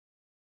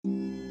What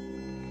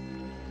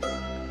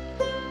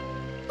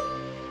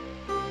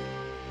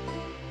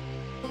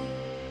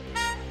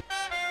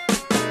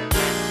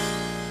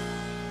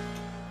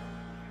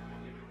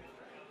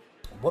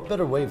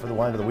better way for the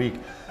wine of the week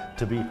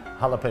to be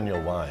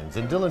jalapeno wines?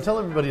 And Dylan, tell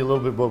everybody a little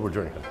bit what we're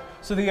drinking.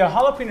 So the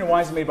jalapeno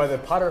wines are made by the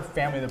Potter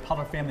family, the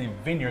Potter family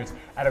vineyards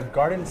out of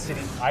Garden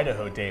City,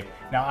 Idaho, Dave.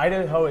 Now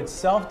Idaho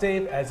itself,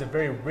 Dave, has a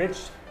very rich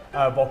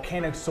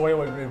volcanic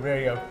soil,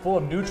 very full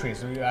of nutrients,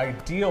 so the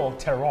ideal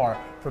terroir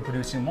for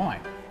producing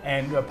wine.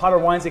 And Potter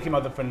Wines, they came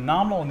out with a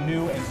phenomenal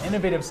new and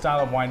innovative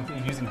style of wine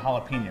using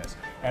jalapenos.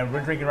 And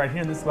we're drinking right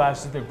here in this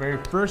glass is the very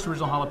first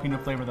original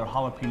jalapeno flavor, their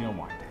jalapeno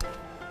wine, Dave.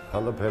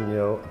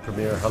 Jalapeno,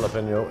 Premier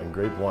Jalapeno and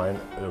Grape Wine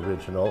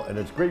Original, and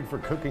it's great for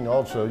cooking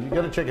also. You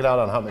got to check it out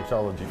on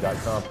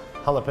hotmixology.com.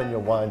 Jalapeno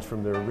wines,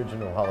 from their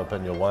original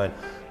jalapeno wine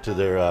to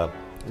their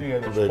so you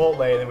have the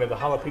Chipotle, and then we have the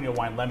jalapeno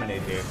wine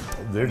lemonade,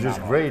 Dave. They're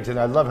just great, and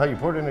I love how you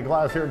pour it in a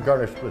glass here,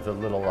 garnished with a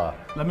little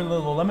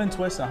lemon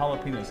twist and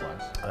jalapeno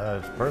slice.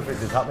 It's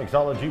perfect. It's Hot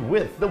Mixology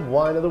with the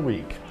wine of the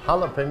week,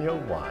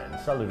 jalapeno wine.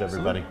 Salute,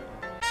 everybody. Salute.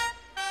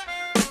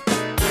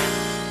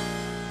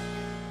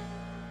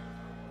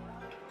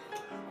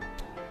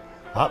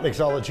 Hot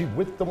Mixology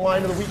with the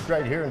wine of the week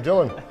right here. And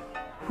Dylan,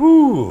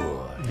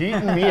 whoo,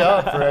 heating me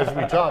up for as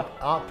we talk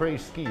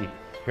après-ski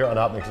here on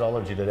Hot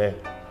Mixology today.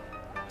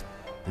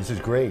 This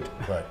is great,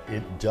 but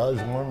it does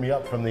warm me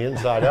up from the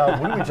inside out.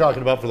 What are we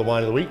talking about for the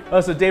wine of the week?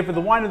 So Dave, for the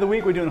wine of the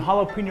week, we're doing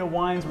jalapeno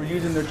wines. We're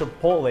using their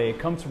Chipotle. It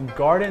comes from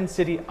Garden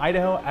City,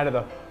 Idaho, out of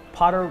the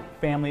Potter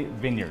family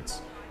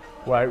vineyards.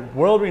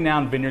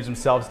 World-renowned vineyards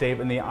themselves, Dave,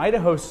 and the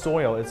Idaho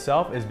soil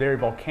itself is very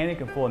volcanic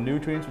and full of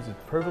nutrients, which is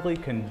perfectly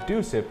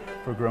conducive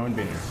for growing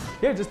vineyards.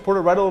 Yeah, just poured it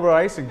right over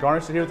ice and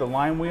garnished it here with a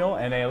lime wheel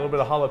and a little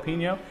bit of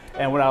jalapeno.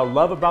 And what I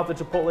love about the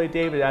Chipotle,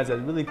 Dave, it has a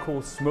really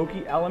cool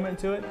smoky element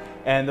to it,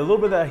 and a little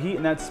bit of that heat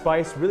and that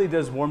spice really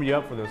does warm you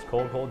up for those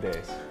cold, cold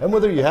days. And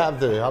whether you have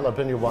the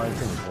jalapeno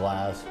wines in the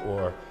glass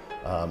or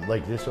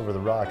like this over the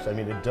rocks, I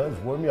mean, it does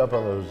warm you up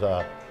on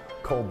those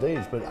cold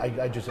days, but I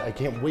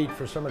can't wait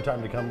for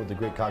summertime to come with the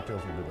great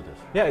cocktails we do with this.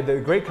 Yeah, the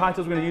great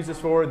cocktails we're going to use this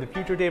for in the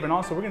future, Dave, and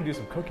also we're going to do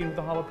some cooking with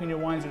the jalapeno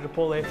wines at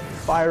Chipotle,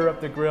 fire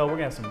up the grill. We're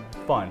going to have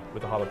some fun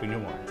with the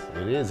jalapeno wines.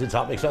 It is. It's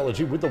Hot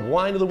Mixology with the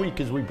wine of the week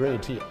as we bring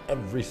it to you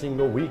every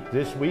single week.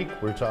 This week,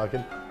 we're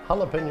talking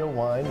jalapeno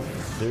wines,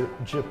 their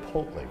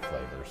Chipotle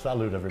flavor.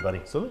 Salute, everybody.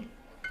 Salute.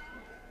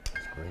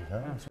 That's great,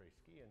 huh?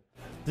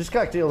 This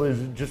cocktail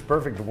is just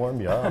perfect to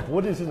warm you up.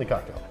 What is in the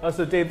cocktail?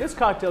 So Dave, this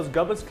cocktail is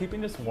Gubba's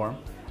keeping us warm.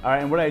 All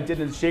right, and what I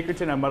did in the shaker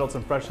tin, I muddled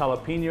some fresh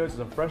jalapenos,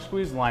 some fresh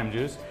squeezed lime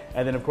juice,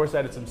 and then of course I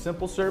added some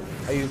simple syrup.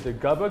 I used the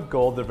Gubba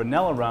Gold, the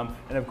vanilla rum,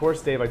 and of course,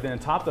 Dave, I then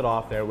topped it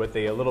off there with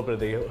a little bit of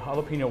the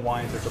jalapeno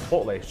wines or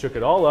Chipotle. Shook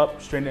it all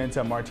up, strained it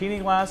into a martini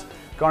glass,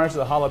 garnished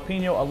with a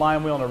jalapeno, a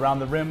lime wheel, and around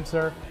the rim,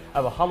 sir,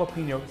 I have a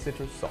jalapeno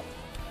citrus salt.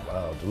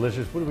 Wow,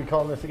 delicious. What are we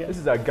calling this again? This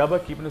is a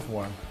Gubba keeping us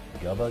warm.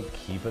 Gubba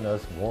keeping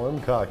us warm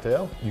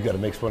cocktail. You got to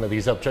mix one of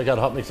these up. Check out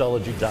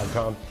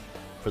hotmixology.com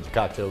for the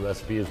cocktail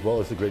recipe as well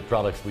as the great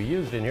products we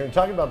used in here. And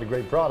talking about the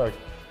great products,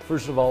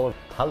 first of all,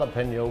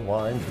 jalapeno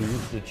wines. We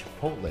used the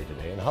Chipotle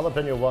today, and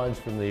jalapeno wines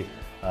from the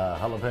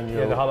jalapeno.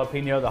 Yeah,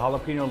 the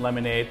jalapeno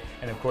lemonade,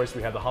 and of course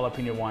we have the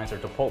jalapeno wines or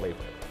Chipotle flavor.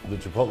 The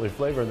Chipotle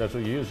flavor, and that's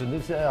what you use. And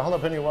this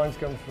jalapeno wines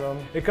comes from?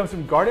 It comes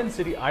from Garden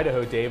City,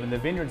 Idaho, Dave, and the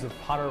vineyards of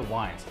Potter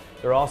Wines.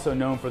 They're also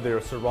known for their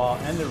Syrah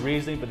and their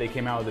Riesling, but they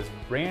came out with this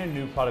brand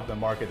new product on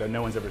the market that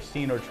no one's ever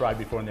seen or tried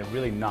before, and they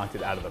really knocked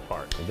it out of the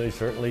park. Well, they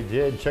certainly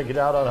did. Check it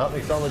out on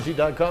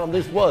hotmixology.com.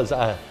 This was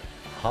a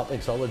Hot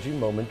Mixology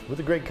moment with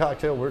a great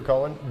cocktail we're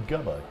calling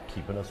Gubba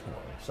keeping us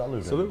warm.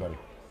 Salute, everybody.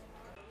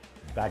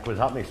 Back with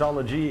Hot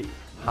Mixology,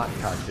 hot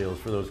cocktails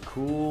for those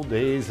cool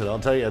days, and I'll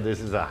tell you,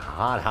 this is a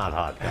hot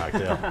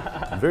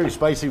cocktail. Very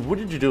spicy. What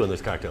did you do in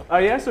this cocktail?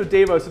 Yeah, so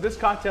Dave, so this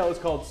cocktail is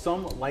called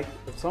Some Like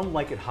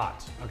It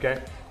Hot,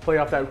 okay? Play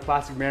off that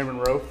classic Marilyn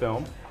Monroe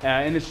film.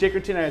 In the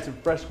shaker tin, I had some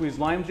fresh squeezed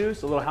lime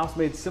juice, a little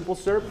house-made simple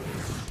syrup,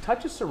 a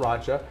touch of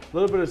sriracha, a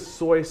little bit of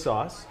soy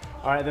sauce.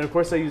 All right, then of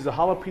course I used the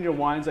jalapeno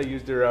wines. I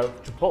used their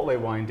Chipotle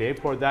wine, Dave.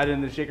 Poured that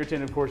in the shaker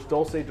tin, of course,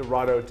 Dulce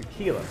Dorado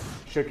tequila.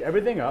 Shook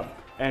everything up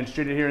and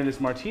straight it here in this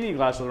martini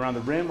glass. Around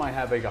the rim, I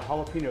have a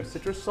jalapeno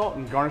citrus salt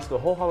and garnished the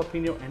whole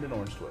jalapeno and an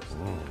orange twist.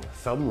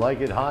 Some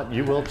like it hot.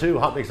 You will too.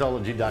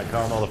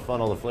 Hotmixology.com. All the fun,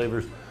 all the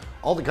flavors,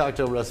 all the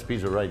cocktail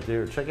recipes are right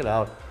there. Check it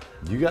out.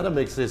 You got to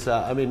mix this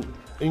out. I mean,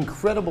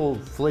 incredible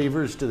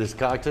flavors to this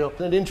cocktail.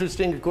 And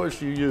interesting, of course,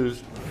 you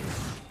use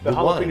the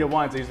jalapeno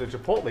wines. I use the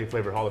Chipotle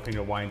flavored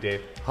jalapeno wine,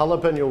 Dave.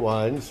 Jalapeno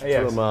wines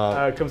yes.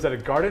 from comes out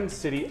of Garden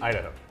City,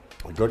 Idaho.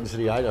 Garden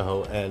City,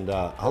 Idaho, and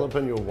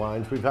jalapeno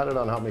wines. We've had it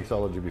on Hot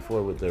Mixology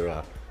before with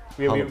their.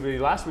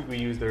 Last week we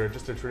used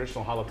just a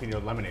traditional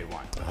jalapeno lemonade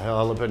wine.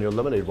 Jalapeno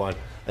lemonade wine.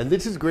 And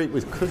this is great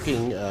with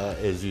cooking,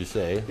 as you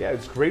say. Yeah,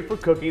 it's great for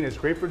cooking, it's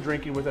great for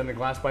drinking within a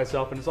glass by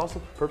itself, and it's also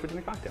perfect in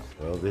a cocktail.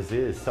 Well, this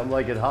is Some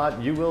Like It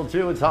Hot. You will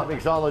too. It's Hot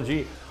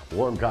Mixology.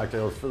 Warm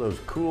cocktails for those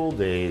cool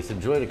days.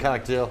 Enjoy the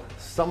cocktail.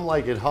 Some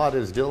Like It Hot,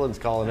 as Dylan's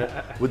calling it,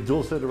 with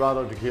Dulce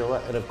Dorado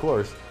tequila, and of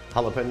course,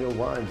 jalapeno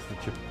wines, the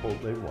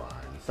Chipotle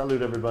wines.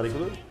 Salute, everybody.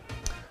 Salute.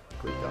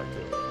 Great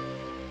cocktail.